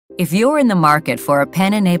If you're in the market for a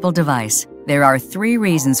pen-enabled device, there are 3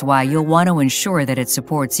 reasons why you'll want to ensure that it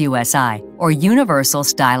supports USI, or Universal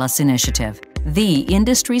Stylus Initiative, the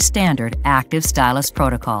industry-standard active stylus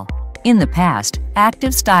protocol. In the past,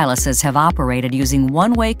 active styluses have operated using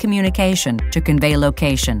one-way communication to convey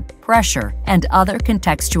location, pressure, and other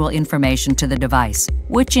contextual information to the device,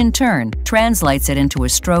 which in turn translates it into a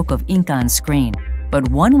stroke of ink on screen. But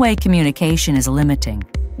one-way communication is limiting.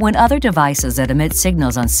 When other devices that emit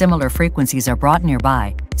signals on similar frequencies are brought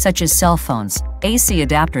nearby, such as cell phones, AC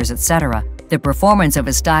adapters, etc., the performance of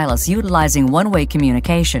a stylus utilizing one-way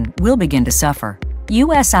communication will begin to suffer.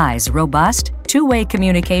 USI's robust, two-way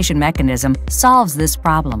communication mechanism solves this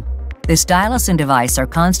problem. The stylus and device are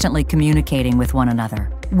constantly communicating with one another,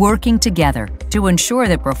 working together to ensure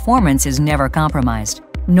that performance is never compromised.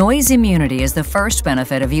 Noise immunity is the first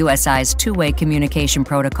benefit of USI's two-way communication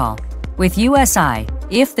protocol. With USI,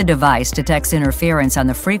 if the device detects interference on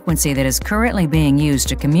the frequency that is currently being used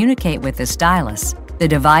to communicate with the stylus, the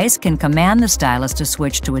device can command the stylus to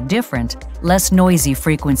switch to a different, less noisy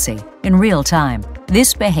frequency in real time.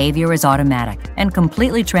 This behavior is automatic and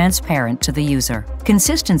completely transparent to the user.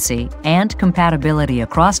 Consistency and compatibility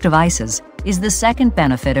across devices is the second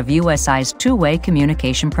benefit of USI's two-way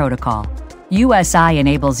communication protocol. USI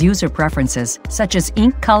enables user preferences, such as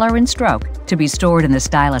ink color and stroke, to be stored in the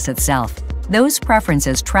stylus itself. Those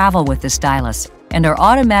preferences travel with the stylus and are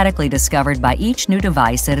automatically discovered by each new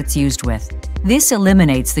device that it's used with. This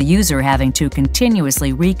eliminates the user having to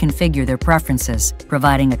continuously reconfigure their preferences,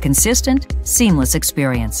 providing a consistent, seamless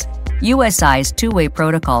experience. USI's two-way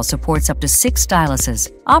protocol supports up to 6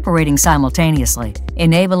 styluses, operating simultaneously,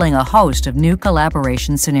 enabling a host of new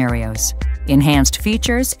collaboration scenarios. Enhanced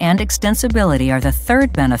features and extensibility are the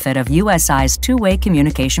third benefit of USI's two-way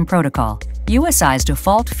communication protocol. USI's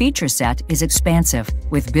default feature set is expansive,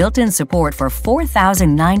 with built-in support for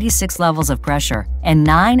 4,096 levels of pressure and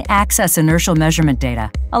 9 access inertial measurement data,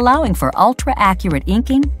 allowing for ultra-accurate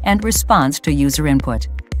inking and response to user input.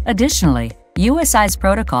 Additionally, USI's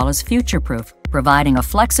protocol is future-proof, providing a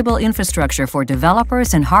flexible infrastructure for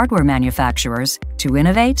developers and hardware manufacturers to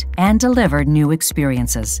innovate and deliver new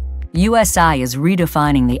experiences. USI is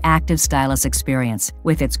redefining the active stylus experience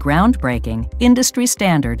with its groundbreaking,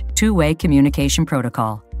 industry-standard two-way communication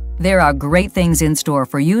protocol. There are great things in store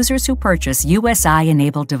for users who purchase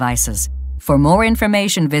USI-enabled devices. For more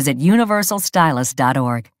information, visit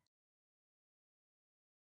universalstylus.org.